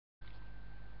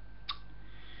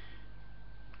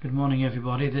Good morning,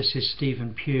 everybody. This is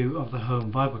Stephen Pugh of the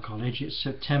Home Bible College. It's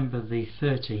September the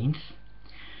 13th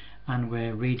and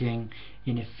we're reading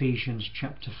in Ephesians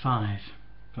chapter 5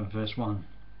 from verse 1.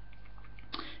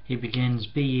 He begins,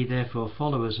 "Be ye therefore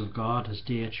followers of God as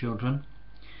dear children,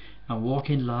 and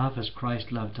walk in love as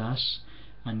Christ loved us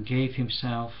and gave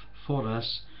himself for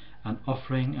us, an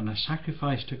offering and a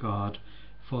sacrifice to God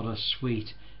for a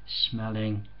sweet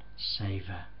smelling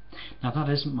savour." Now that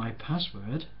isn't my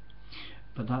password,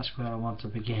 but that's where I want to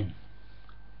begin.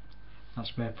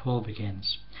 That's where Paul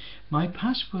begins. My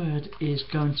password is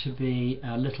going to be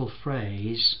a little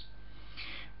phrase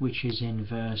which is in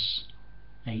verse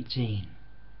 18,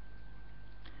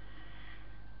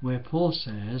 where Paul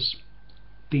says,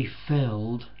 "Be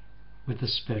filled with the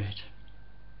Spirit."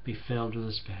 Be filled with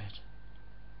the Spirit.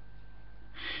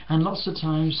 And lots of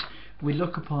times we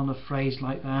look upon a phrase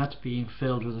like that, being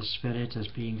filled with the Spirit, as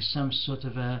being some sort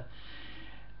of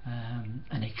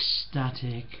an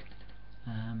ecstatic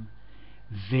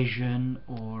vision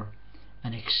or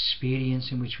an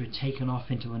experience in which we're taken off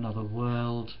into another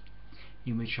world,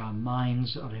 in which our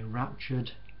minds are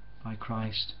enraptured by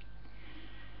Christ.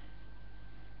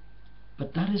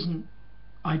 But that isn't,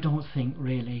 I don't think,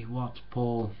 really what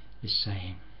Paul is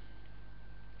saying.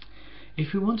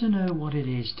 If we want to know what it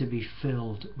is to be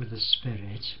filled with the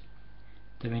Spirit,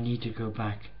 then we need to go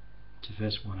back to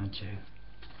verse 1 and 2.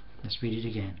 Let's read it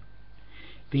again.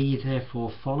 "Be ye therefore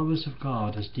followers of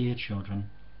God as dear children,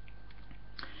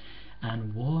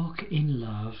 and walk in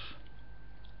love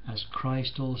as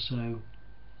Christ also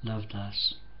loved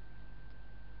us."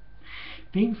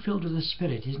 Being filled with the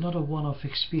Spirit is not a one-off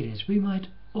experience. We might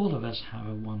all of us have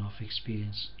a one-off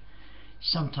experience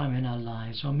sometime in our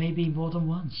lives, or maybe more than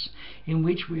once, in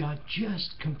which we are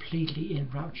just completely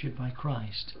enraptured by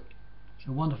Christ. It's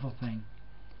a wonderful thing.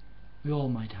 We all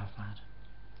might have that.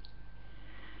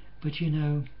 But you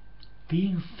know,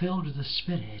 being filled with the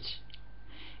Spirit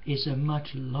is a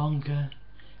much longer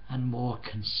and more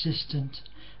consistent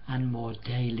and more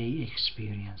daily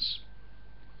experience.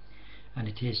 And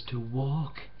it is to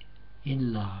walk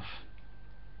in love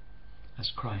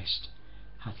as Christ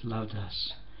hath loved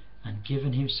us and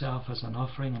given himself as an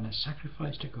offering and a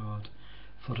sacrifice to God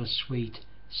for a sweet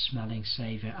smelling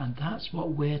savour. And that's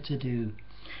what we're to do.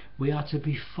 We are to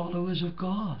be followers of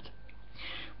God.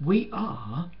 We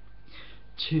are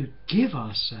to give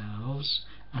ourselves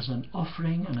as an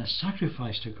offering and a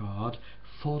sacrifice to God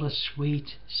for a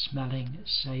sweet smelling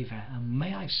savour. And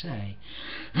may I say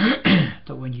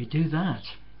that when you do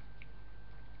that,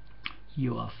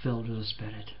 you are filled with the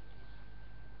Spirit.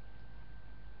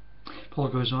 Paul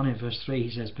goes on in verse 3,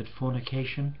 he says, "But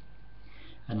fornication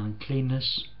and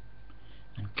uncleanness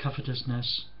and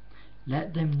covetousness,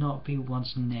 let them not be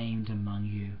once named among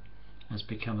you, as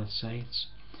becometh saints,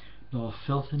 nor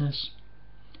filthiness,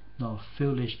 nor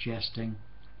foolish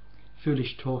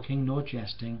talking, nor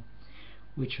jesting,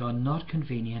 which are not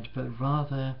convenient, but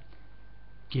rather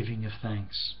giving of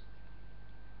thanks."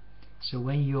 So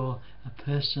when you're a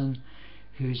person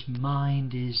whose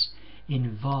mind is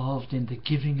involved in the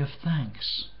giving of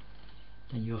thanks,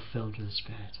 then you're filled with the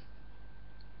Spirit.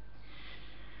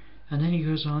 And then he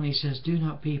goes on, he says, "Do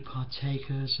not be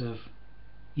partakers of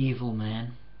evil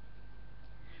men.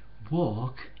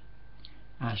 Walk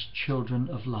as children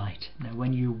of light." Now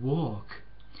when you walk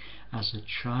as a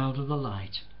child of the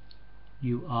light,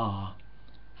 you are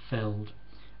filled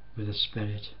with the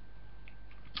Spirit.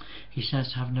 He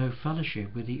says, "Have no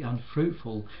fellowship with the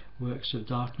unfruitful works of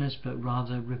darkness, but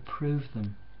rather reprove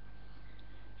them.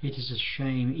 It is a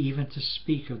shame even to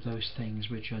speak of those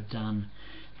things which are done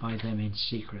by them in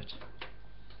secret."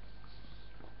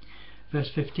 Verse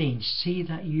 15, "See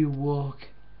that you walk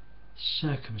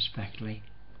circumspectly,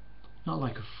 not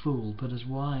like a fool, but as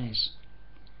wise,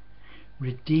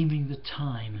 redeeming the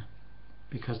time,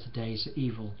 because the days are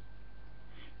evil.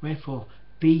 Wherefore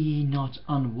be ye not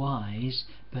unwise,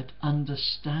 but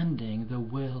understanding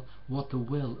what the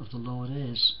will of the Lord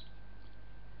is."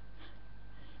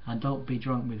 And don't be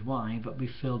drunk with wine, but be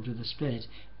filled with the Spirit.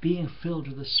 Being filled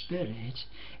with the Spirit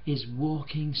is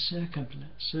walking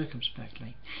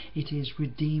circumspectly. It is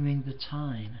redeeming the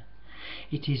time.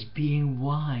 It is being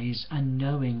wise and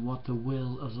knowing what the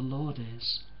will of the Lord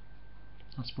is.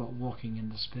 That's what walking in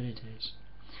the Spirit is.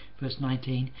 Verse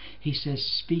 19, he says,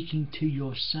 "Speaking to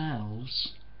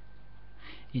yourselves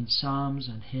in psalms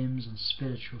and hymns and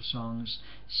spiritual songs,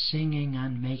 singing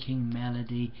and making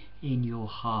melody in your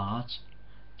heart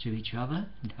to each other?"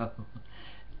 No,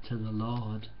 to the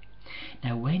Lord.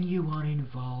 Now when you are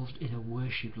involved in a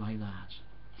worship like that,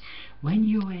 when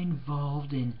you are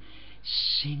involved in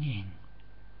singing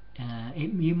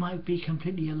You might be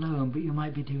completely alone, but you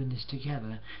might be doing this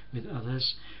together with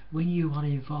others. When you are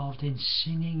involved in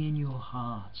singing in your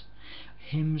heart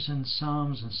hymns and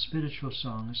psalms and spiritual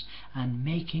songs, and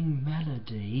making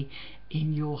melody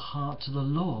in your heart to the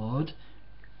Lord,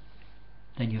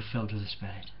 then you're filled with the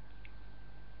Spirit.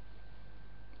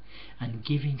 And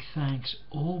giving thanks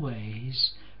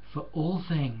always for all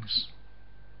things,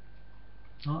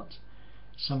 not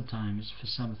sometimes for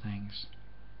some things.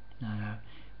 No,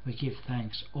 we give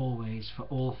thanks always for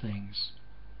all things.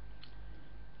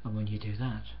 And when you do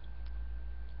that,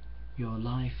 your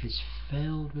life is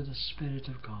filled with the Spirit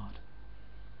of God.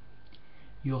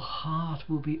 Your heart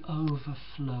will be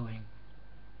overflowing.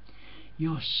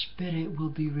 Your spirit will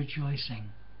be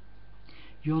rejoicing.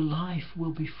 Your life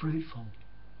will be fruitful.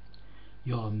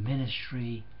 Your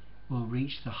ministry will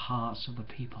reach the hearts of the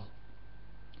people.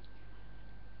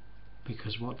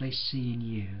 Because what they see in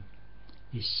you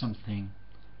is something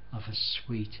of a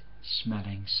sweet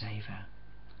smelling savour,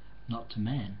 not to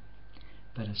men,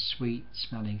 but a sweet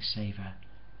smelling savour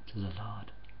to the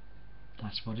Lord.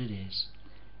 That's what it is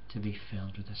to be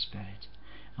filled with the Spirit.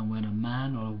 And when a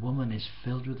man or a woman is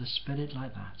filled with the Spirit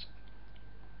like that,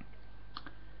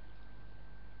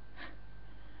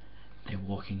 they're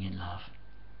walking in love.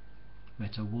 We're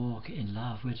to walk in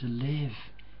love. We're to live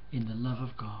in the love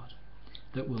of God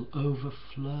that will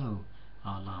overflow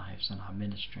our lives and our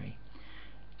ministry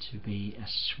to be a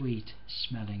sweet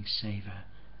smelling savour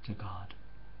to God.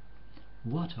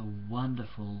 What a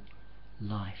wonderful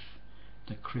life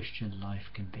the Christian life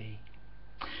can be.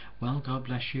 Well, God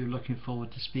bless you. Looking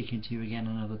forward to speaking to you again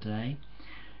another day.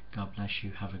 God bless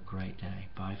you. Have a great day.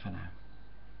 Bye for now.